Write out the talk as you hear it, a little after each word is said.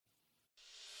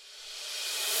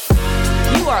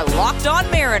are Locked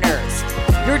On Mariners,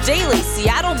 your daily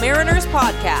Seattle Mariners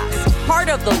podcast. Part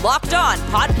of the Locked On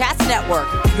Podcast Network,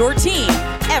 your team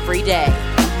every day.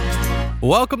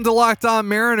 Welcome to Locked On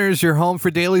Mariners, your home for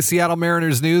daily Seattle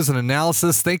Mariners news and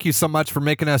analysis. Thank you so much for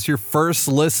making us your first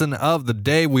listen of the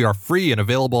day. We are free and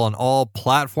available on all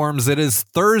platforms. It is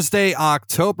Thursday,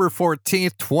 October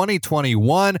 14th,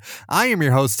 2021. I am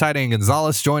your host, Titan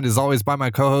Gonzalez, joined as always by my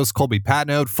co-host, Colby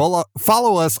Patnode.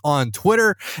 Follow us on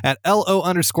Twitter at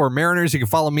LO_Mariners. You can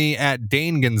follow me at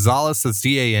Dane Gonzalez, that's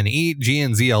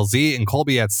DANEGNZLZ, and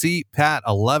Colby at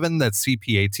CPAT11, that's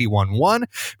CPAT11.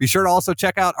 Be sure to also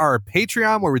check out our Patreon,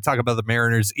 where we talk about the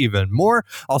Mariners even more.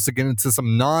 Also get into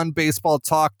some non-baseball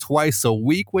talk twice a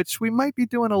week, which we might be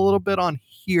doing a little bit on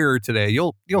here today.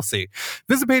 You'll see.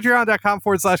 Visit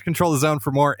patreon.com/control the zone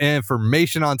for more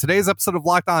information. On today's episode of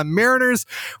Locked On Mariners,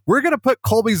 we're going to put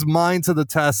Colby's mind to the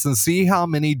test and see how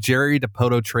many Jerry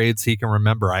Dipoto trades he can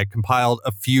remember. I compiled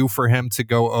a few for him to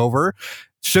go over.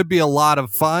 Should be a lot of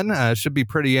fun. Should be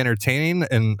pretty entertaining.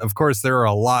 And of course, there are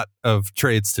a lot of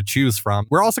trades to choose from.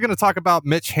 We're also going to talk about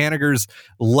Mitch Haniger's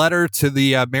letter to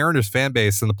the Mariners fan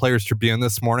base in the Players Tribune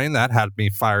this morning. That had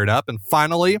me fired up. And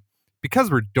finally,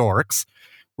 because we're dorks,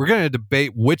 we're going to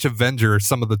debate which Avenger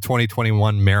some of the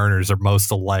 2021 Mariners are most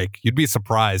alike. You'd be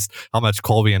surprised how much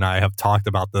Colby and I have talked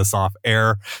about this off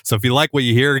air. So if you like what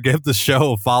you hear, give the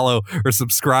show a follow or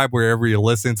subscribe wherever you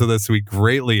listen to this. We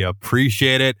greatly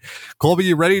appreciate it. Colby,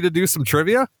 you ready to do some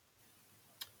trivia?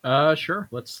 Sure.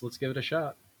 Let's give it a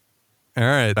shot. All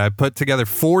right. I put together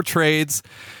 4 trades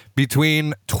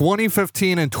between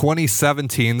 2015 and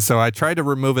 2017. So I tried to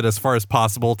remove it as far as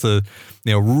possible to,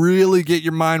 really get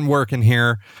your mind working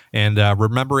here and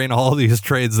remembering all these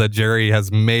trades that Jerry has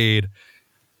made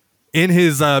in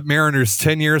his Mariners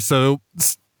tenure. So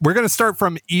we're going to start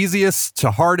from easiest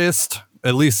to hardest,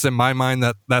 at least in my mind.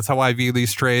 That's how I view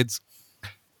these trades.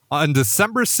 On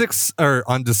December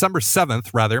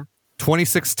 7th,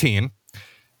 2016,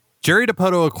 Jerry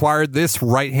Dipoto acquired this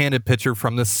right-handed pitcher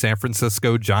from the San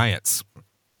Francisco Giants.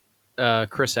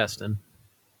 Chris Heston.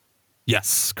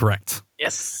 Yes, correct.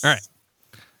 Yes. All right.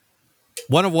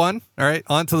 1 of 1. All right,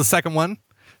 on to the second one.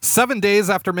 7 days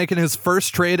after making his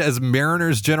first trade as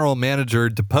Mariners general manager,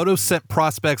 Dipoto sent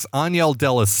prospects Aniel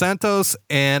De Los Santos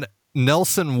and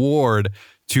Nelson Ward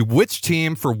to which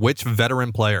team for which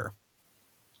veteran player?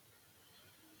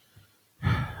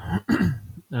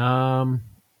 I'm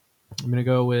going to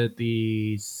go with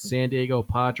the San Diego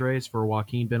Padres for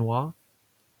Joaquin Benoit.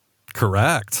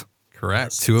 Correct.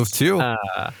 Yes. 2 of 2.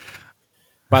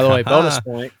 By the way, bonus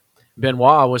point.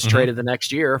 Benoit was traded the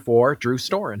next year for Drew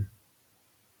Storen.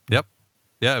 Yep.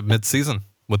 Yeah, mid-season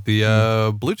with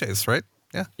the Blue Jays, right?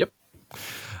 Yeah. Yep.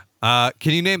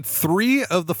 Can you name 3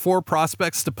 of the 4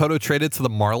 prospects Dipoto traded to the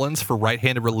Marlins for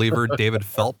right-handed reliever David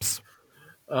Phelps?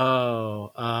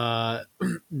 No, I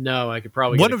could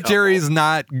probably one get of Jerry's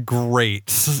not great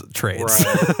trades.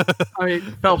 Right. I mean,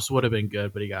 Phelps would have been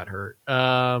good, but he got hurt.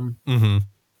 Brian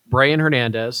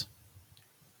Hernandez.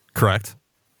 Correct.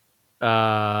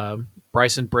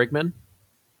 Bryson Brigman.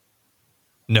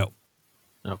 No.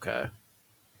 Okay.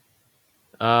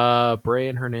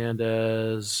 Brian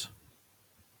Hernandez.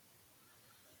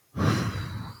 There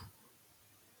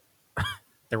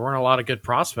weren't a lot of good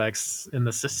prospects in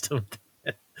the system.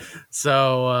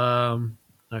 So,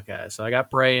 okay. So I got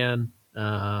Brian.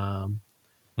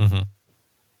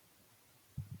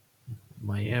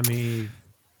 Miami.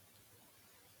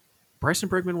 Bryson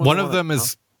Brigman. One of them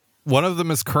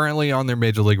is currently on their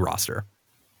major league roster.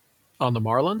 On the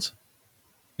Marlins?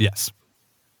 Yes.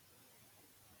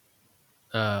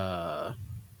 It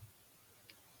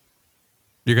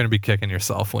You're going to be kicking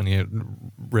yourself when you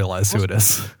realize who it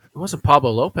is. wasn't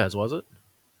Pablo Lopez, was it?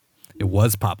 It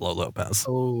was Pablo Lopez.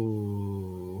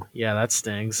 Oh, yeah, that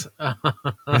stings.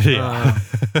 Yeah.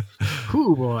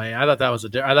 Whoo, boy! I thought that was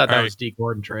was D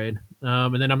Gordon trade.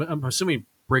 And then I'm assuming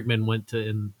Brigman went to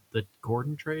in the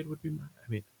Gordon trade would be.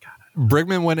 God.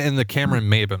 Brigman went in the Cameron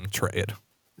Maybin trade.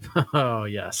 Oh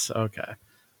yes, okay.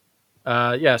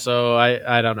 Yeah. So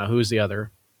I don't know who's the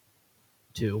other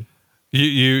 2.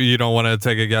 You don't want to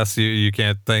take a guess. You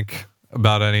can't think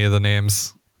about any of the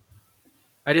names.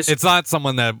 It's not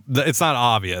someone it's not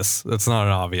obvious. It's not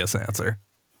an obvious answer,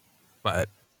 but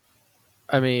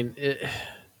I mean,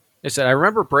 I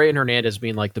remember Brian Hernandez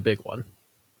being like the big one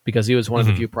because he was one of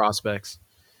the few prospects,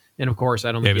 and of course,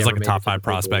 I don't. Yeah, think he was like a top 5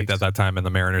 prospect at that time in the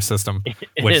Mariners system,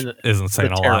 which isn't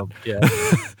saying a lot. Yeah,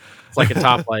 it's like a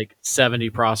top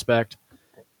 70 prospect.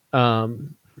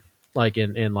 Like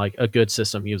in like a good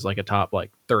system, he was like a top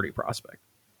 30 prospect.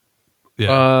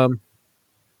 Yeah.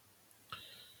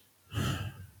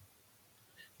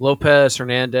 Lopez,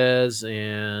 Hernandez,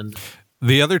 and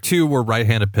The other two were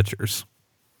right-handed pitchers.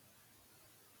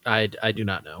 I do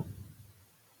not know.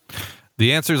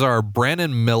 The answers are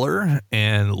Brandon Miller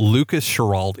and Lucas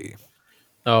Schiraldi.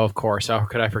 Oh, of course. How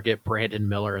could I forget Brandon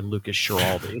Miller and Lucas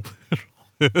Schiraldi?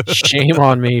 Shame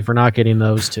on me for not getting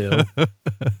those two.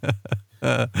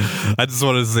 I just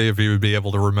wanted to see if you would be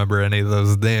able to remember any of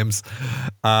those names.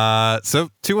 So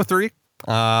 2 or 3.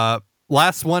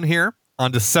 Last one here.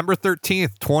 On December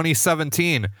 13th,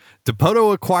 2017,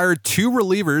 Dipoto acquired 2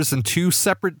 relievers and 2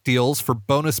 separate deals for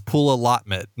bonus pool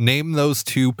allotment. Name those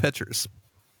 2 pitchers.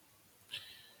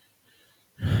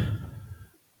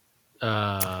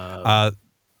 Adam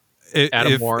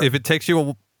Moore. If it takes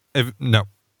you no.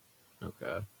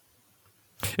 Okay.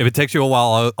 If it takes you a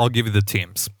while, I'll give you the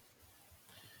teams.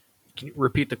 Can you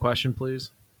repeat the question, please?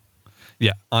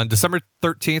 Yeah. On December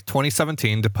 13th,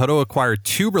 2017, Dipoto acquired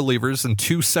 2 relievers and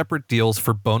 2 separate deals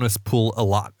for bonus pool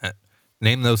allotment.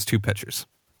 Name those 2 pitchers.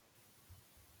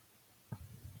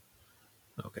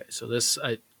 Okay, so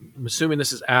I'm assuming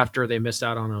this is after they missed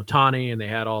out on Ohtani and they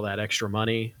had all that extra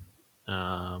money.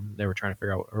 They were trying to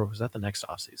figure out, or was that the next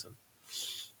offseason?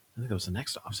 I think it was the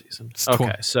next offseason.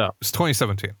 Okay, so it's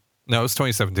 2017. No, it was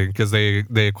 2017 because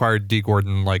they acquired D.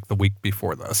 Gordon like the week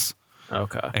before this.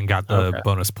 Okay. And got the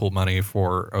bonus pool money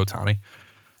for Ohtani.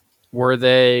 Were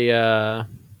they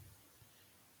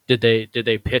did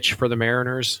they pitch for the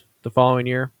Mariners the following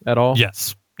year at all?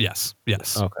 Yes.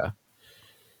 Okay.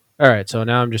 All right, so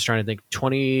now I'm just trying to think.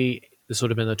 This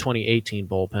would have been the 2018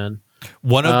 bullpen.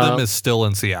 One of them is still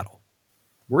in Seattle.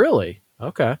 Really?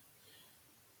 Okay.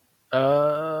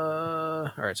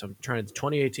 All right, so I'm trying the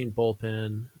 2018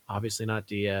 bullpen. Obviously not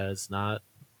Diaz, not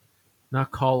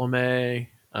Colomé.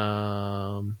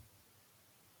 Why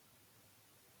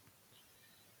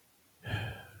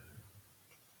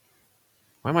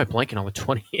am I blanking on the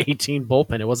 2018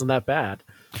 bullpen? It wasn't that bad.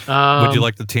 Would you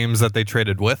like the teams that they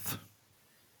traded with?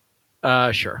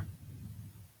 Sure.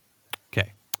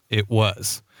 Okay. It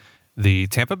was the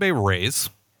Tampa Bay Rays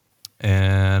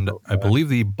and I believe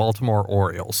the Baltimore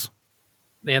Orioles.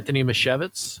 Anthony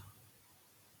Mashevitz?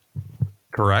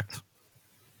 Correct.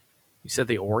 You said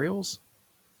the Orioles?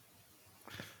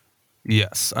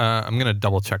 Yes. I'm going to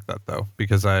double check that though,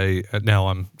 because now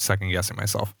I'm second guessing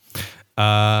myself.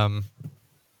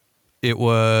 It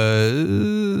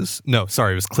was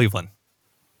Cleveland.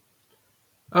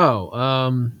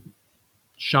 Oh,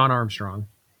 Sean Armstrong.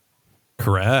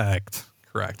 Correct.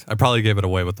 I probably gave it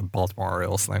away with the Baltimore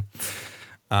Orioles thing.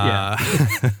 Yeah.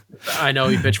 I know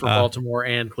he pitched for Baltimore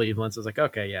and Cleveland, so I was like,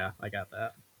 okay, yeah, I got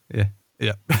that.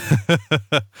 Yeah.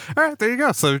 All right, there you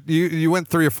go. So you went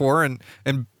 3 or 4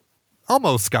 and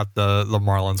almost got the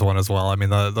Marlins one as well. I mean,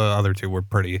 the other two were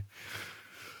pretty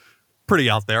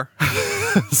out there.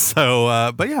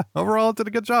 So, but yeah, overall did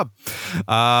a good job.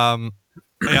 I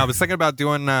was thinking about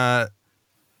doing like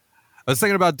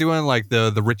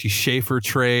the Richie Schaefer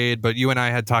trade, but you and I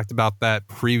had talked about that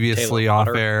previously off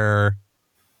air.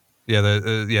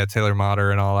 Yeah, Taylor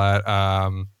Motter and all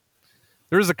that.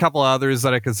 There's a couple others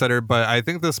that I considered, but I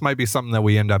think this might be something that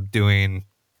we end up doing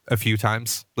a few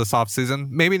times this offseason.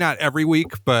 Maybe not every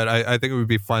week, but I think it would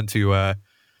be fun to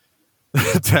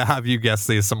to have you guess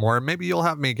these some more. Maybe you'll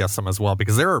have me guess some as well,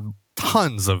 because there are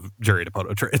tons of Jerry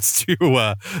Dipoto trades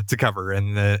to cover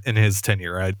in his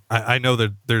tenure. I know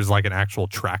that there's like an actual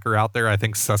tracker out there. I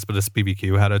think Cespedes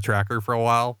BBQ had a tracker for a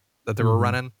while that they were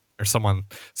running, or someone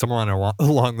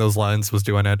along those lines was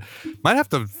doing it. Might have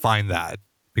to find that,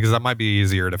 because that might be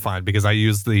easier to find, because I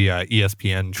use the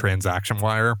ESPN transaction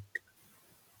wire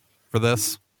for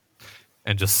this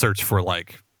and just search for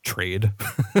like trade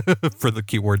for the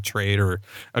keyword trade or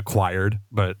acquired.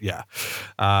 But yeah,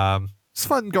 it's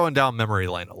fun going down memory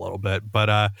lane a little bit.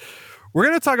 But we're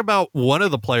going to talk about one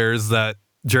of the players that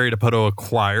Jerry Dipoto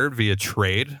acquired via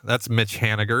trade. That's Mitch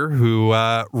Haniger, who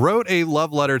wrote a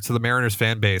love letter to the Mariners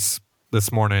fan base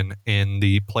this morning in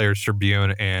the Players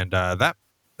Tribune, and that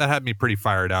had me pretty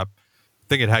fired up. I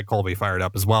think it had Colby fired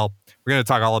up as well. We're going to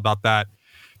talk all about that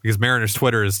because Mariners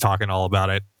Twitter is talking all about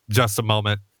it. Just a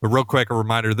moment. But real quick, a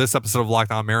reminder, this episode of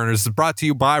Locked On Mariners is brought to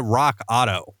you by Rock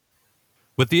Auto.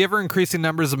 With the ever-increasing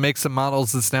numbers of makes and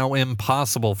models, it's now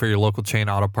impossible for your local chain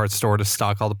auto parts store to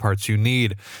stock all the parts you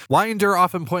need. Why endure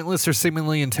often pointless or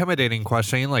seemingly intimidating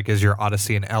questioning like, is your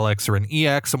Odyssey an LX or an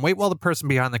EX, and wait while the person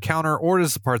behind the counter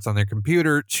orders the parts on their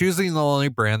computer, choosing the only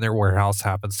brand their warehouse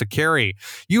happens to carry?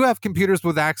 You have computers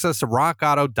with access to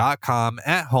rockauto.com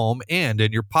at home and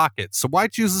in your pocket, so why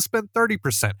choose to spend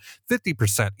 30%,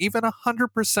 50%, even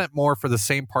 100% more for the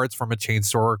same parts from a chain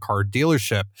store or car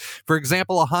dealership? For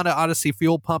example, a Honda Odyssey fuel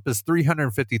fuel pump is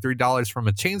 $353 from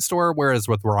a chain store, whereas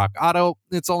with Rock Auto,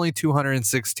 it's only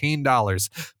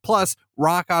 $216. Plus,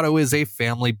 Rock Auto is a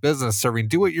family business serving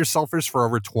do-it-yourselfers for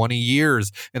over 20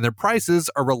 years, and their prices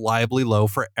are reliably low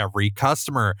for every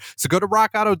customer. So go to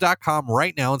rockauto.com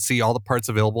right now and see all the parts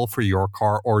available for your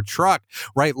car or truck.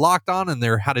 Right, Locked On in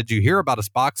their How Did You Hear About Us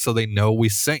box so they know we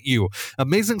sent you.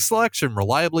 Amazing selection,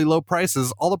 reliably low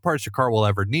prices, all the parts your car will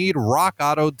ever need.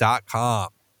 rockauto.com.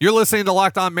 You're listening to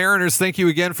Locked On Mariners. Thank you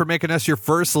again for making us your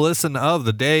first listen of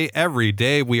the day. Every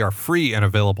day we are free and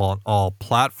available on all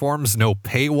platforms. No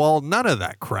paywall, none of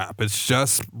that crap. It's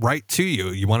just right to you.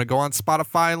 You want to go on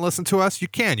Spotify and listen to us? You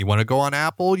can. You want to go on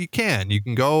Apple? You can. You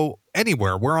can go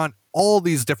anywhere. We're on all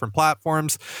these different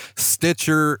platforms,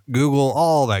 Stitcher, Google,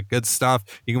 all that good stuff.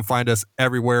 You can find us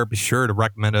everywhere. Be sure to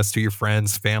recommend us to your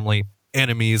friends, family,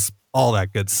 enemies, all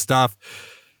that good stuff.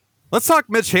 Let's talk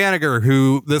Mitch Haniger,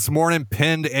 who this morning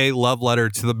penned a love letter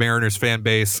to the Mariners fan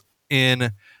base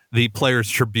in the Players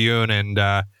Tribune. And,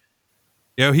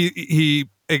 he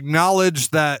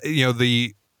acknowledged that,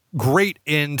 the great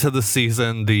end to the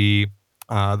season, the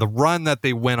run that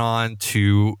they went on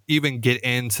to even get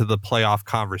into the playoff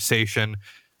conversation,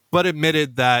 but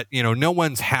admitted that, no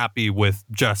one's happy with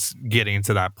just getting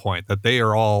to that point, that they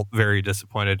are all very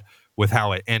disappointed with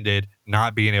how it ended,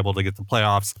 not being able to get the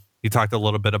playoffs. He talked a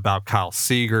little bit about Kyle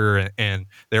Seager and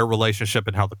their relationship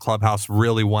and how the clubhouse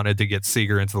really wanted to get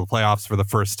Seager into the playoffs for the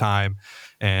first time,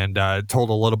 and told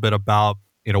a little bit about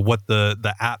what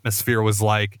the atmosphere was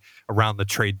like around the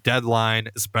trade deadline,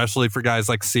 especially for guys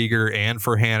like Seager and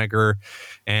for Haniger,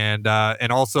 and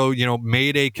also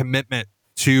made a commitment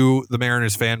to the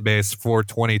Mariners fan base for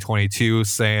 2022,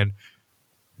 saying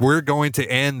we're going to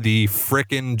end the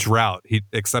frickin' drought. He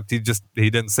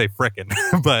didn't say frickin',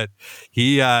 but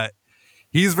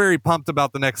he's very pumped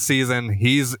about the next season.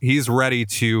 He's ready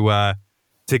to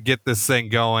get this thing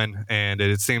going, and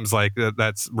it seems like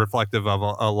that's reflective of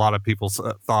a lot of people's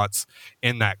thoughts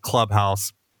in that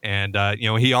clubhouse. And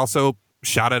he also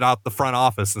shouted out the front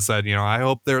office and said, I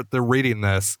hope they're reading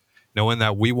this, knowing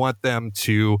that we want them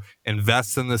to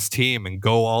invest in this team and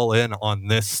go all in on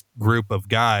this group of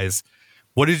guys.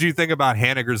 What did you think about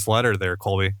Haniger's letter there,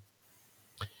 Colby?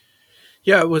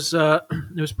 Yeah, it was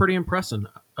pretty impressive.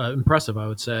 Impressive, I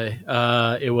would say.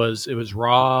 It was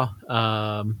raw.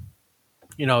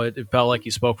 It felt like he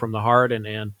spoke from the heart,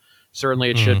 and certainly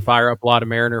it should fire up a lot of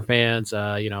Mariner fans.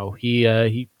 He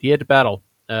had to battle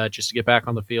just to get back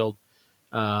on the field.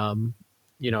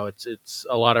 It's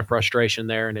a lot of frustration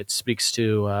there, and it speaks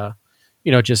to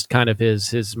just kind of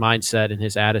his mindset and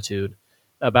his attitude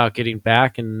about getting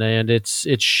back, and it's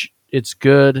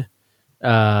good.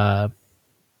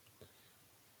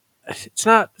 It's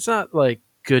not like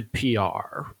good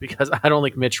PR, because I don't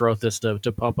think Mitch wrote this to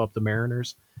pump up the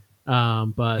Mariners,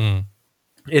 but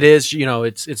it is.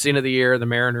 It's the end of the year. The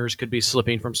Mariners could be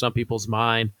slipping from some people's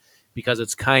mind because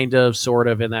it's kind of sort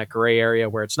of in that gray area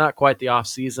where it's not quite the off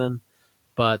season,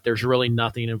 but there's really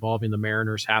nothing involving the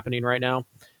Mariners happening right now.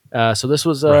 So this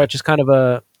was just kind of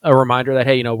a reminder that,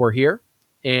 hey, we're here.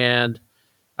 And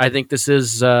I think this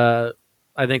is a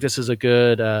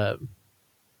good.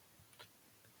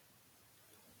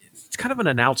 It's kind of an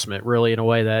announcement, really, in a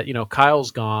way that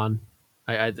Kyle's gone.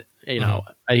 He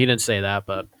didn't say that,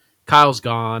 but Kyle's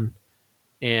gone,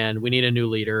 and we need a new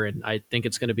leader. And I think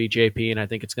it's going to be JP, and I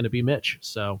think it's going to be Mitch.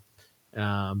 So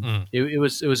it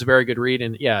was a very good read,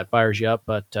 and yeah, it fires you up.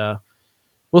 But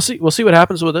we'll see what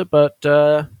happens with it. But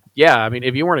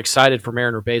if you weren't excited for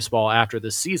Mariner baseball after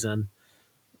this season,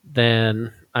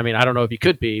 then I don't know if you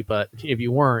could be, but if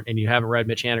you weren't and you haven't read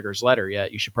Mitch Haniger's letter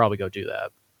yet, you should probably go do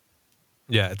that.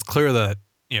 Yeah, it's clear that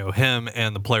him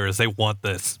and the players, they want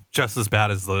this just as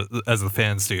bad as the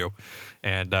fans do,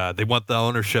 and they want the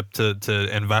ownership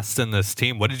to invest in this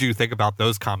team. What did you think about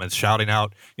those comments, shouting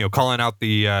out, calling out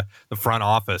the front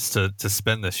office to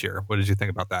spend this year? What did you think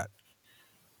about that?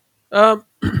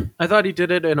 I thought he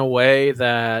did it in a way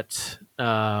that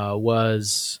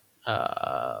was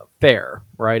fair,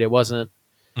 right? It wasn't,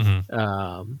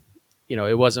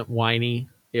 it wasn't whiny.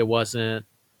 It wasn't,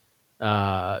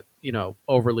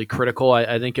 overly critical.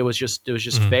 I think it was just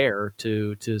fair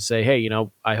to say, hey,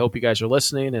 I hope you guys are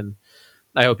listening, and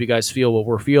I hope you guys feel what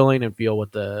we're feeling and feel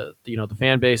what the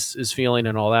fan base is feeling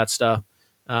and all that stuff.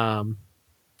 There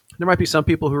might be some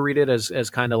people who read it as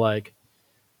kind of like,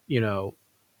 the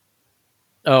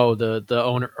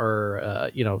owner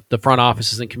or the front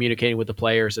office isn't communicating with the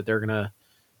players that they're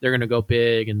gonna go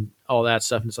big and all that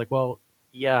stuff. And it's like, well,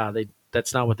 yeah,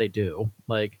 that's not what they do.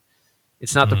 Like,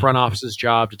 it's not the front office's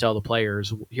job to tell the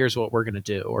players, here's what we're gonna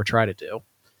do or try to do.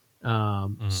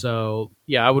 So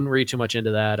yeah, I wouldn't read too much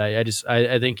into that.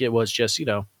 I think it was just,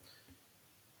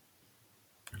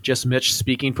 just Mitch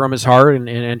speaking from his heart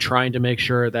and trying to make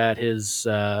sure that his,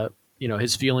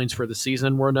 his feelings for the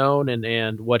season were known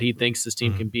and what he thinks this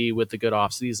team can be with the good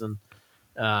off season.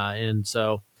 I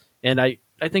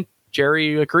think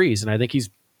Jerry agrees, and I think he's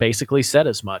basically said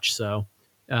as much. So,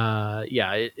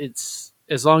 it's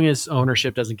as long as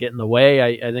ownership doesn't get in the way,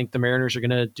 I think the Mariners are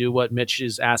going to do what Mitch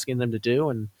is asking them to do.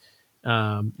 And,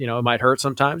 it might hurt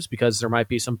sometimes because there might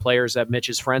be some players that Mitch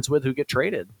is friends with who get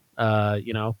traded,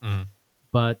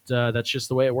 but that's just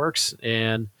the way it works.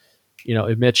 And,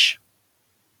 if Mitch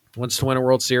wants to win a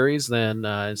World Series, then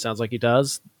it sounds like he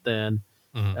does, then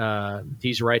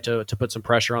he's right to put some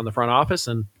pressure on the front office,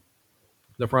 and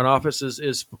the front office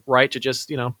is right to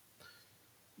just,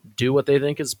 do what they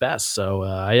think is best. So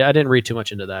I didn't read too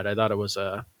much into that. I thought it was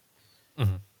I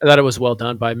thought it was well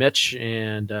done by Mitch,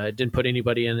 and it didn't put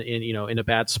anybody in a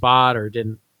bad spot or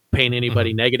didn't paint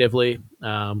anybody negatively,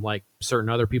 like certain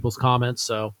other people's comments.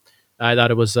 So I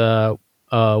thought it was a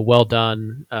well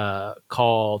done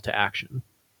call to action.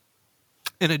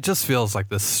 And it just feels like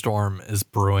this storm is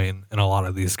brewing in a lot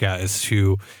of these guys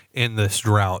who, in this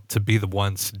drought, to be the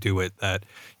ones to do it, that,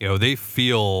 they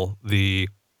feel the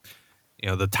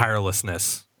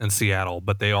tirelessness in Seattle,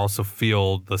 but they also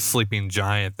feel the sleeping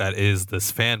giant that is this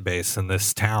fan base in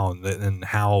this town, and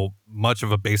how much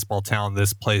of a baseball town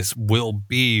this place will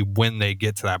be when they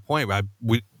get to that point.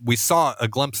 We saw a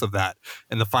glimpse of that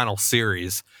in the final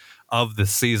series of the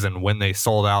season when they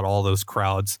sold out all those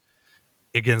crowds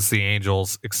against the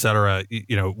Angels, etc.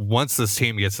 Once this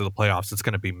team gets to the playoffs, it's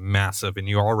going to be massive, and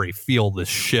you already feel this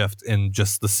shift in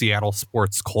just the Seattle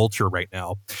sports culture right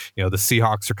now. The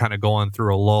Seahawks are kind of going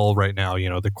through a lull right now.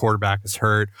 The quarterback is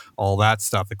hurt, all that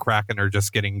stuff. The Kraken are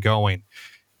just getting going.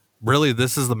 Really,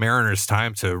 this is the Mariners'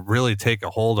 time to really take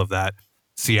a hold of that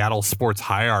Seattle sports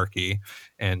hierarchy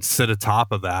and sit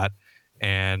atop of that,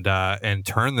 and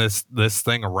turn this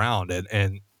thing around.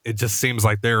 And it just seems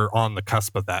like they're on the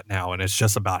cusp of that now, and it's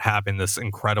just about having this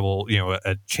incredible,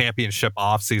 a championship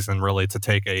offseason, really, to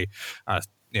take a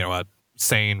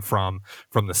saying from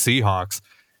the Seahawks,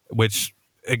 which,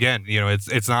 again,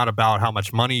 it's not about how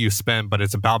much money you spend, but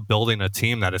it's about building a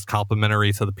team that is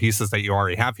complementary to the pieces that you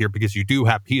already have here, because you do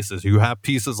have pieces. You have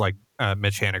pieces like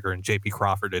Mitch Haniger and J.P.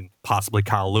 Crawford and possibly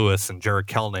Kyle Lewis and Jared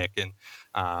Kelenic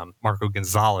and Marco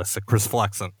Gonzalez and Chris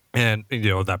Flexen, and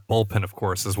that bullpen, of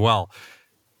course, as well.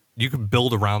 You can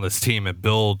build around this team and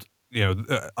build,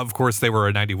 of course, they were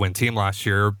a 90-win team last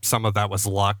year. Some of that was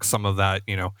luck. Some of that,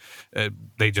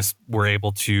 they just were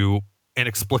able to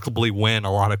inexplicably win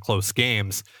a lot of close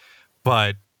games.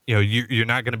 But, you're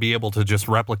not going to be able to just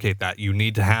replicate that. You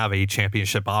need to have a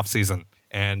championship offseason.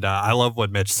 And I love what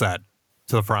Mitch said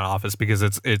to the front office, because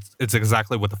it's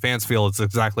exactly what the fans feel. It's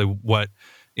exactly what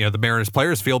the Mariners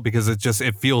players feel, because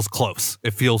it feels close.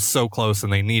 It feels so close,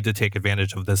 and they need to take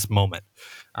advantage of this moment.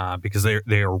 Because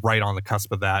they are right on the cusp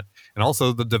of that. And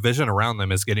also, the division around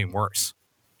them is getting worse.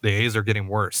 The A's are getting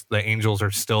worse. The Angels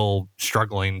are still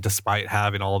struggling despite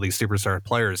having all these superstar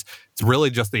players. It's really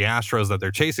just the Astros that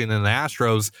they're chasing, and the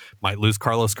Astros might lose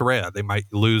Carlos Correa. They might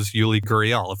lose Yuli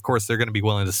Gurriel. Of course, they're going to be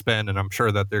willing to spend, and I'm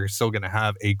sure that they're still going to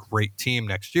have a great team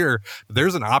next year. But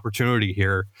there's an opportunity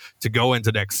here to go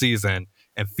into next season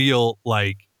and feel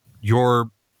like you're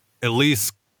at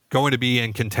least going to be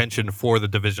in contention for the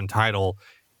division title.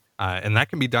 And that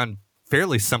can be done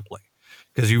fairly simply,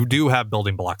 because you do have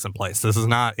building blocks in place. This is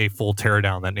not a full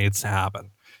teardown that needs to happen.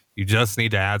 You just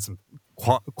need to add some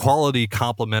quality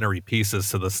complementary pieces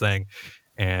to this thing,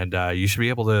 and you should be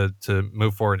able to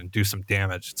move forward and do some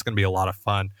damage. It's going to be a lot of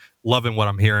fun. Loving what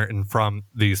I'm hearing from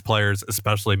these players,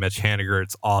 especially Mitch Haniger.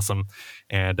 It's awesome,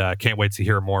 and can't wait to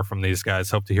hear more from these guys.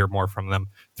 Hope to hear more from them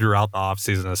throughout the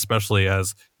offseason, especially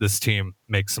as this team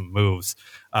makes some moves.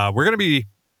 We're going to be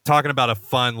talking about a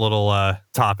fun little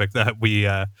topic that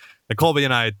Colby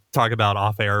and I talk about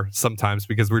off air sometimes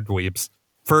because we're dweebs.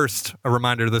 First, a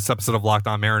reminder, this episode of Locked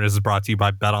On Mariners is brought to you by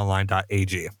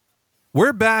BetOnline.ag.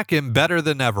 We're back and better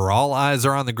than ever. All eyes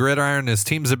are on the gridiron as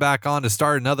teams are back on to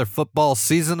start another football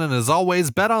season. And as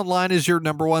always, BetOnline is your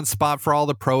number one spot for all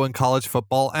the pro and college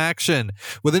football action.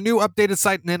 With a new updated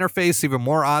site and interface, even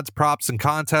more odds, props, and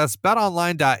contests,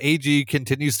 BetOnline.ag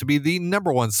continues to be the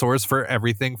number one source for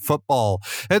everything football.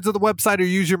 Head to the website or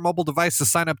use your mobile device to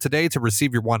sign up today to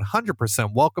receive your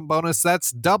 100% welcome bonus.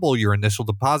 That's double your initial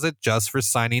deposit just for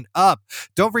signing up.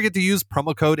 Don't forget to use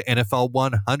promo code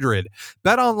NFL100.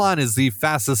 BetOnline is the the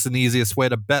fastest and easiest way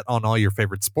to bet on all your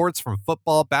favorite sports, from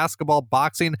football, basketball,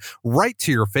 boxing, right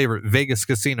to your favorite Vegas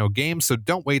casino games. So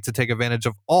don't wait to take advantage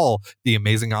of all the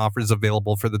amazing offers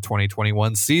available for the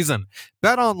 2021 season.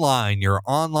 Bet Online, your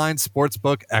online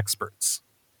sportsbook experts.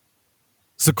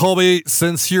 So Colby,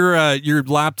 since your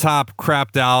laptop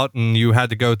crapped out and you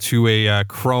had to go to a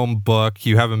Chromebook,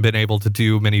 you haven't been able to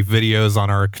do many videos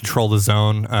on our Control the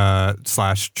Zone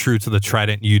 / True to the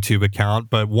Trident YouTube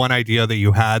account. But one idea that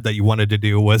you had that you wanted to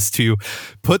do was to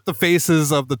put the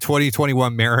faces of the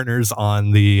 2021 Mariners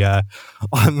on the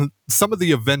on some of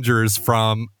the Avengers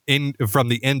from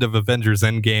the end of Avengers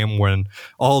Endgame, when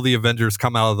all the Avengers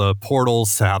come out of the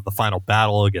portals to have the final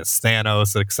battle against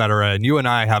Thanos, etc. And you and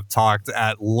I have talked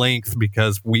at length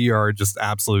because we are just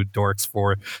absolute dorks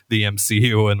for the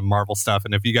MCU and Marvel stuff.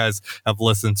 And if you guys have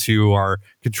listened to our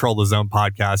Control the Zone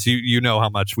podcast, you know how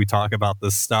much we talk about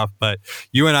this stuff. But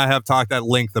you and I have talked at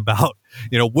length about,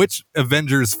 which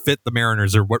Avengers fit the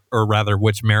Mariners, or rather,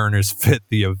 which Mariners fit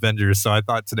the Avengers. So I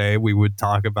thought today we would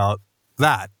talk about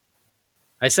that.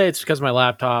 I say it's because my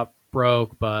laptop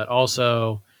broke, but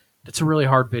also it's a really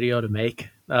hard video to make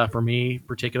for me, in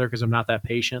particular, because I'm not that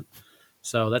patient.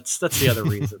 So that's the other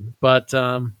reason. But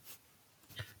not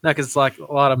because it's like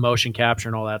a lot of motion capture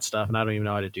and all that stuff, and I don't even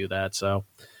know how to do that. So,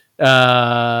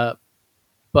 but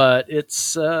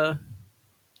it's tough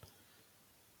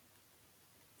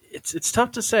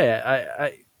to say.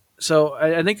 I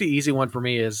think the easy one for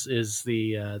me is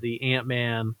the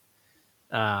Ant-Man.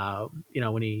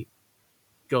 When he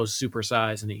goes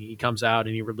supersize and he comes out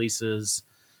and he releases,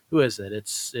 who is it?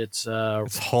 It's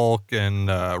Hulk and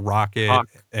Rocket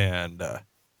and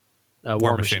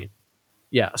War Machine.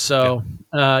 Yeah. So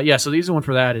so the easy one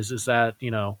for that is that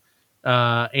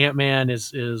Ant-Man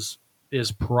is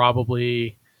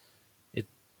probably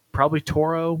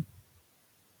Toro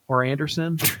or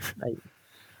Anderson.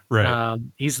 Right.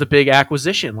 He's the big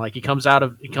acquisition. Like he comes out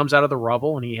of the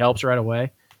rubble and he helps right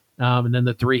away. And then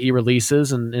the three he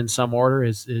releases in some order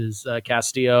is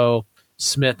Castillo,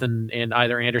 Smith, and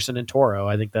either Anderson and Toro.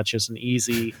 I think that's just an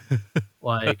easy,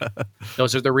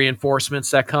 those are the reinforcements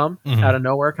that come out of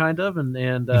nowhere, kind of, and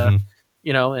and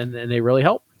they really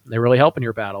help. They really help in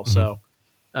your battle. So,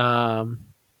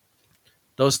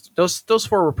 those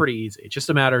four were pretty easy. It's just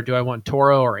a matter, do I want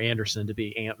Toro or Anderson to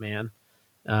be Ant-Man?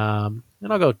 And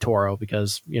I'll go Toro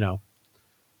because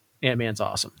Ant-Man's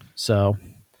awesome. So.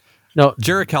 No,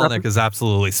 Jared Kelenic is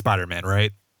absolutely Spider-Man,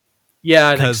 right?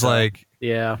 Yeah, because so.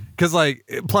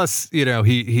 Plus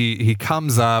he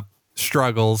comes up,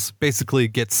 struggles, basically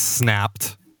gets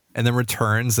snapped, and then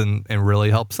returns and really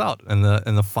helps out in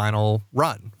the final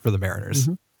run for the Mariners.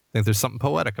 I think there's something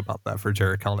poetic about that for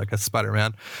Jared Kelenic as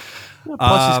Spider-Man. Yeah,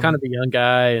 plus he's kind of a young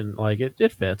guy, and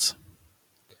it fits.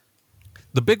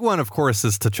 The big one, of course,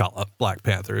 is T'Challa, Black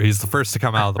Panther. He's the first to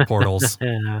come out of the portals.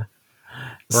 Yeah.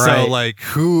 Right. So,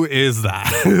 who is that?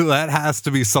 That has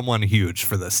to be someone huge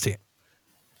for this team.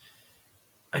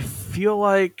 I feel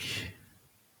like...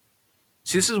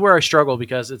 See, this is where I struggle,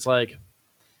 because it's like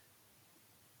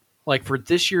for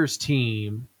this year's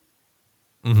team,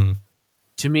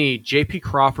 to me, J.P.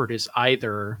 Crawford is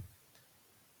either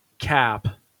Cap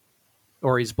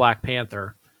or he's Black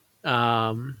Panther.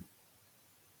 But,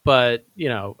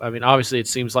 obviously it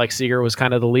seems like Seager was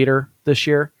kind of the leader this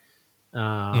year.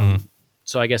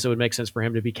 So I guess it would make sense for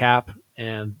him to be Cap,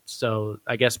 and so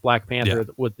I guess Black Panther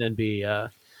would then be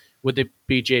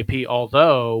JP.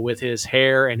 Although with his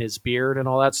hair and his beard and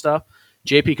all that stuff,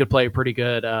 JP could play pretty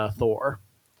good Thor.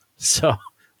 So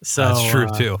that's true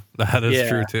too. That is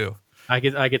true too. I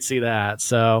could see that.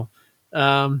 So,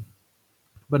 but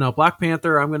no, Black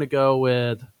Panther. I'm going to go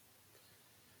with.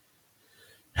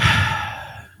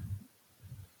 I'm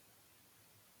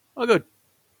going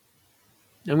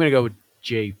to go with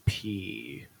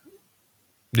JP.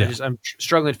 Yeah. I'm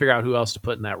struggling to figure out who else to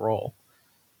put in that role.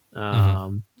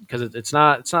 Because it's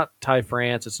not Ty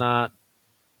France, it's not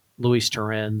Luis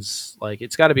Torrens.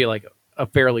 It's got to be a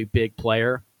fairly big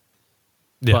player,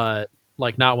 but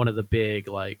not one of the big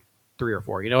 3 or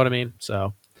 4. You know what I mean?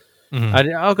 So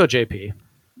I'll go JP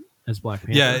as Black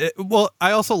Panther. Yeah. Well,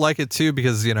 I also like it too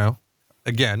because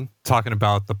again, talking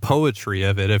about the poetry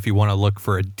of it, if you want to look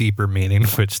for a deeper meaning,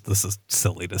 which this is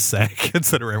silly to say,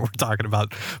 considering we're talking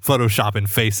about photoshopping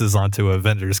faces onto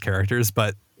Avengers characters,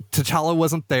 but T'Challa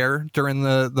wasn't there during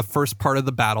the first part of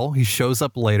the battle. He shows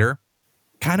up later,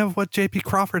 kind of what J.P.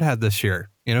 Crawford had this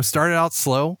year. Started out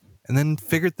slow and then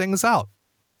figured things out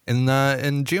in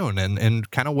June and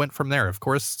kind of went from there. Of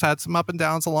course, it's had some up and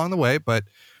downs along the way, but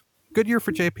good year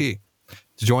for JP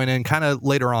to join in kind of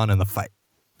later on in the fight.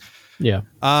 Yeah.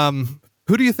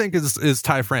 who do you think is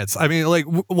Ty France? I mean, like,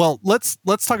 well, let's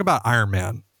talk about Iron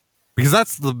Man because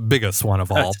that's the biggest one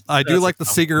of all. I do like the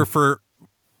Seager for,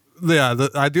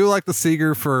 I do like the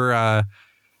Seager for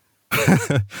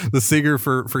the Seager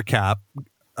for Cap,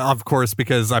 of course,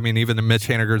 because I mean, even in Mitch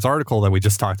Haniger's article that we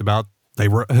just talked about,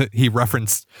 he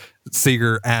referenced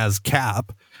Seager as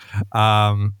Cap.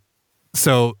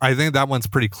 So I think that one's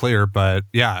pretty clear. But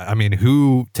yeah, I mean,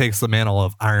 who takes the mantle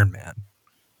of Iron Man?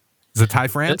 Is it Ty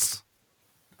France?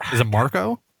 Is it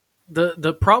Marco?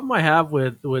 The problem I have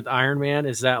with Iron Man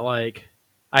is that like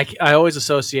I always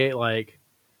associate like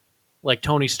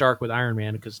Tony Stark with Iron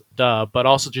Man because but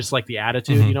also just like the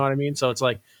attitude, you know what I mean? So it's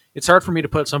like it's hard for me to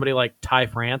put somebody like Ty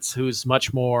France who's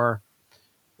much more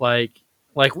like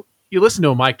you listen to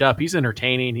him mic'd up, he's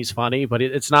entertaining, he's funny, but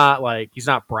it's not like he's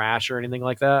not brash or anything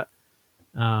like that.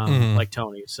 Like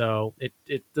Tony. So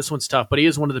this one's tough, but he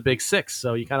is one of the big six,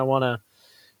 so you kind of want to,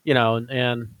 you know,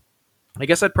 and I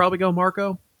guess I'd probably go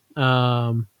Marco.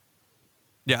 Yeah,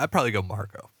 I'd probably go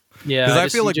Marco. Yeah, because I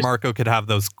feel like Marco could have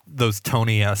those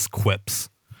Tony-esque quips.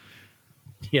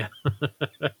 Yeah,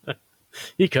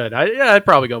 he could. I'd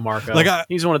probably go Marco. Like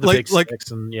he's one of the big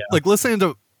six, and yeah, like listening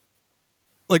to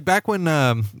like back when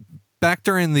back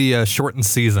during the shortened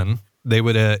season, they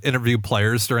would interview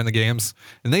players during the games,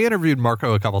 and they interviewed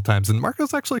Marco a couple times, and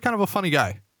Marco's actually kind of a funny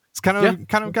guy. It's kind of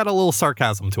got a little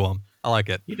sarcasm to him. I like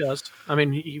it. He does. I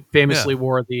mean, he famously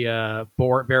wore the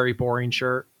very boring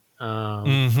shirt.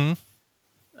 By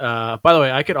the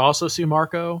way, I could also see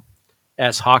Marco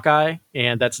as Hawkeye,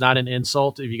 and that's not an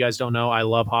insult. If you guys don't know, I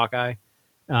love Hawkeye.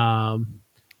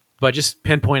 But just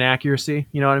pinpoint accuracy,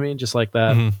 you know what I mean? Just like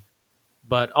that. Mm-hmm.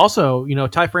 But also, you know,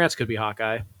 Ty France could be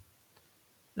Hawkeye.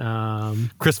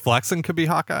 Chris Flexen could be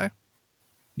Hawkeye.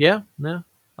 Yeah, no.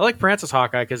 I like France as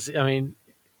Hawkeye because, I mean,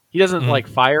 he doesn't like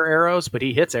fire arrows, but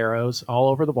he hits arrows all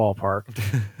over the ballpark.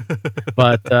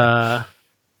 But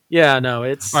yeah, no,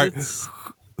 it's, right.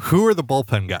 Who are the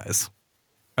bullpen guys?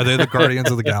 Are they the Guardians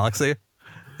of the Galaxy?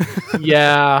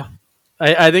 Yeah,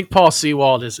 I think Paul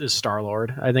Sewald is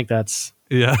Star-Lord. I think that's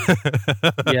yeah.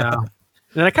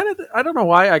 And I don't know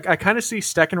why I kind of see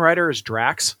Steckenrider as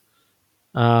Drax.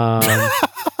 I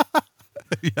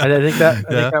think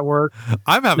that worked.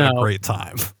 I'm having a great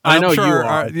time. I know you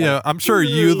are. I'm sure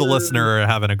you, the listener, are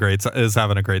having a great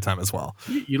time as well.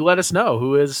 You let us know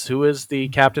who is the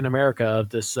Captain America of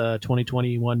this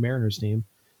 2021 Mariners team.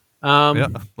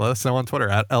 Let us know on Twitter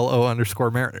at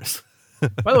 @LO_Mariners.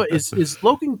 By the way, is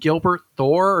Logan Gilbert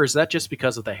Thor, or is that just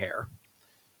because of the hair?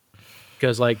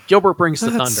 Because like Gilbert brings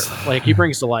the thunder, like he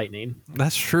brings the lightning.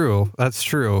 That's true.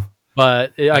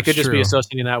 But I could just be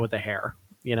associating that with the hair,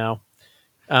 you know.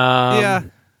 Yeah,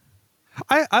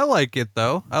 I like it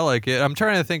though. I like it. I'm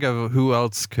trying to think of who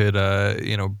else could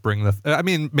bring the. I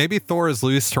mean, maybe Thor is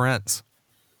Luis Torrens.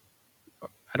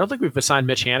 I don't think we've assigned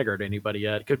Mitch Haniger to anybody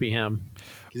yet. It could be him.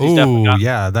 Oh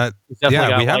yeah,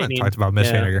 we haven't talked about Mitch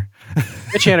Haniger.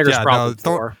 Mitch Haniger's probably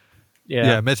Thor.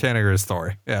 Yeah, Mitch Haniger is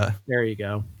Thor. Yeah, there you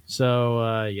go.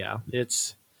 So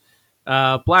it's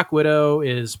Black Widow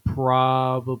is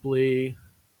probably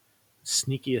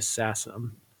sneaky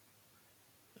assassin.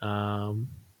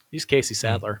 He's Casey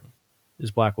Sadler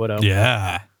is Black Widow.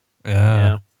 Yeah.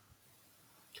 So,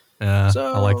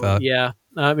 I like that. Yeah.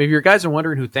 If your guys are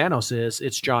wondering who Thanos is,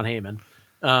 it's John Heyman.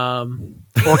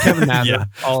 Or Kevin Mather.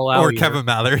 Or Kevin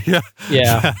Mather.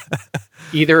 Yeah.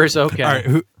 Either is okay. All right.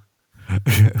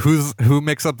 Who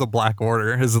makes up the Black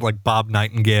Order? Is it like Bob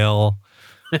Nightingale?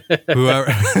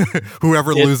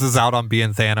 Whoever loses out on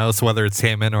being Thanos, whether it's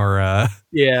Heyman or or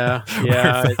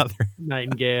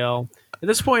Nightingale. At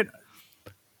this point,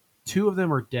 2 of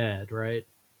them are dead, right?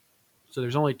 So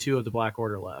there's only 2 of the Black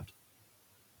Order left.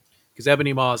 Because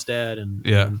Ebony Maw is dead, and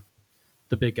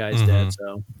the big guy's dead.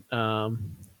 So,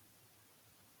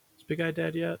 is Big Guy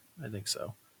dead yet? I think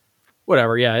so.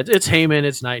 Whatever. Yeah, it's Heyman,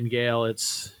 it's Nightingale,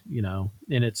 it's and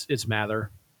it's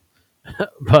Mather.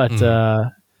 But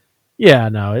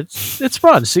it's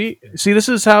fun. See, this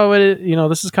is how it.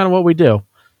 This is kind of what we do.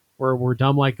 We're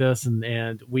dumb like this,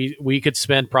 and we could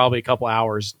spend probably a couple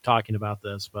hours talking about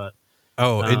this, but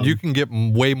and you can get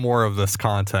way more of this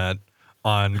content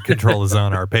on Control the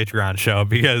Zone, our Patreon show,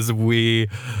 because we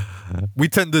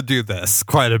tend to do this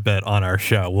quite a bit on our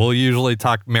show. We'll usually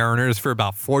talk Mariners for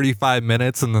about 45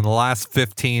 minutes, and then the last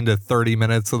 15 to 30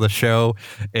 minutes of the show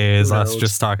is us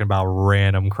just talking about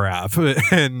random crap,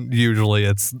 and usually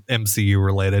it's MCU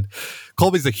related.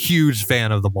 Colby's a huge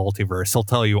fan of the multiverse. He'll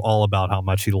tell you all about how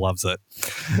much he loves it.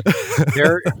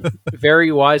 Very,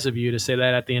 very wise of you to say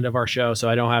that at the end of our show, so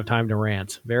I don't have time to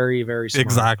rant. Very, very smart.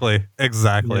 Exactly.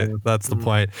 Yeah. That's the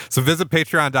point. So visit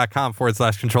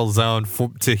patreon.com/Control Zone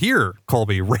to hear hear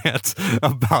Colby rant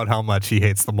about how much he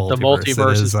hates the multiverse. The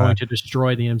multiverse is going to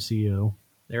destroy the MCU.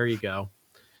 There you go.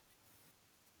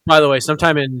 By the way,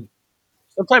 sometime in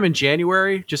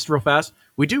January, just real fast,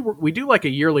 we do like a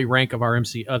yearly rank of the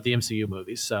MCU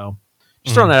movies. So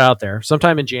just throwing that out there.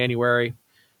 Sometime in January,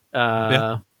 maybe we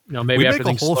after make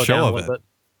things a whole slow show down a of little it. bit.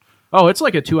 Oh, it's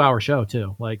like a 2-hour show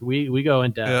too. Like we go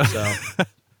in depth. Yeah. So,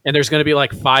 and there's going to be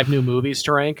like 5 new movies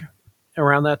to rank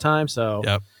around that time. So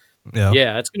yeah,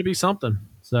 it's going to be something.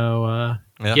 So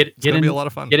get in, be a lot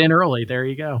of fun. Get in early. There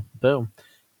you go. Boom.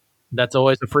 That's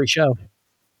always a free show.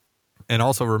 And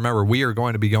also remember, we are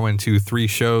going to be going to 3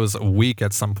 shows a week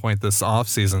at some point this off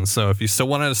season. So if you still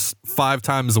want us 5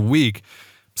 times a week,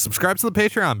 subscribe to the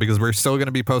Patreon, because we're still going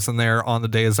to be posting there on the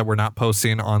days that we're not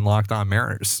posting on Locked On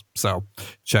Mariners. So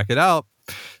check it out.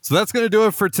 So that's going to do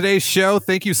it for today's show.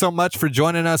 Thank you so much for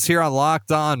joining us here on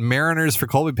Locked On Mariners. For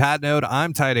Colby Patnode,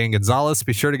 I'm Ty Dane Gonzalez.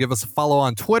 Be sure to give us a follow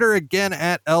on Twitter, again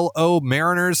at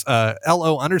LO_Mariners.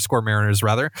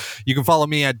 You can follow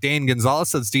me at Dane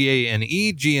Gonzalez. That's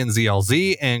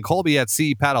DANEGNZLZ, and Colby at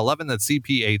CPAT11. That's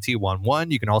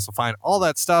CPAT11. You can also find all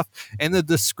that stuff in the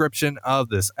description of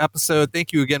this episode.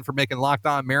 Thank you again for making Locked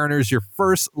On Mariners your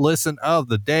first listen of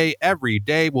the day every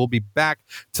day. We'll be back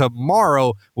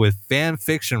tomorrow with Fan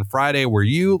Fiction Friday, where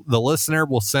you, the listener,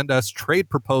 will send us trade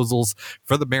proposals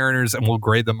for the Mariners and we'll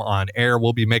grade them on air.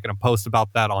 We'll be making a post about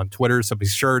that on Twitter, so be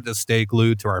sure to stay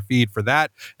glued to our feed for that.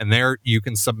 And there you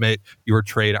can submit your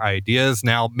trade ideas.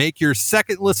 Now, make your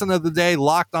second listen of the day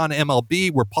Locked On MLB,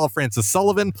 where Paul Francis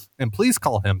Sullivan, and please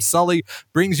call him Sully,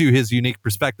 brings you his unique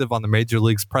perspective on the Major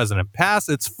League's present and past.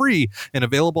 It's free and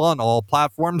available on all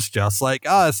platforms, just like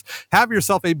us. Have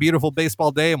yourself a beautiful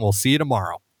baseball day, and we'll see you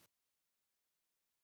tomorrow.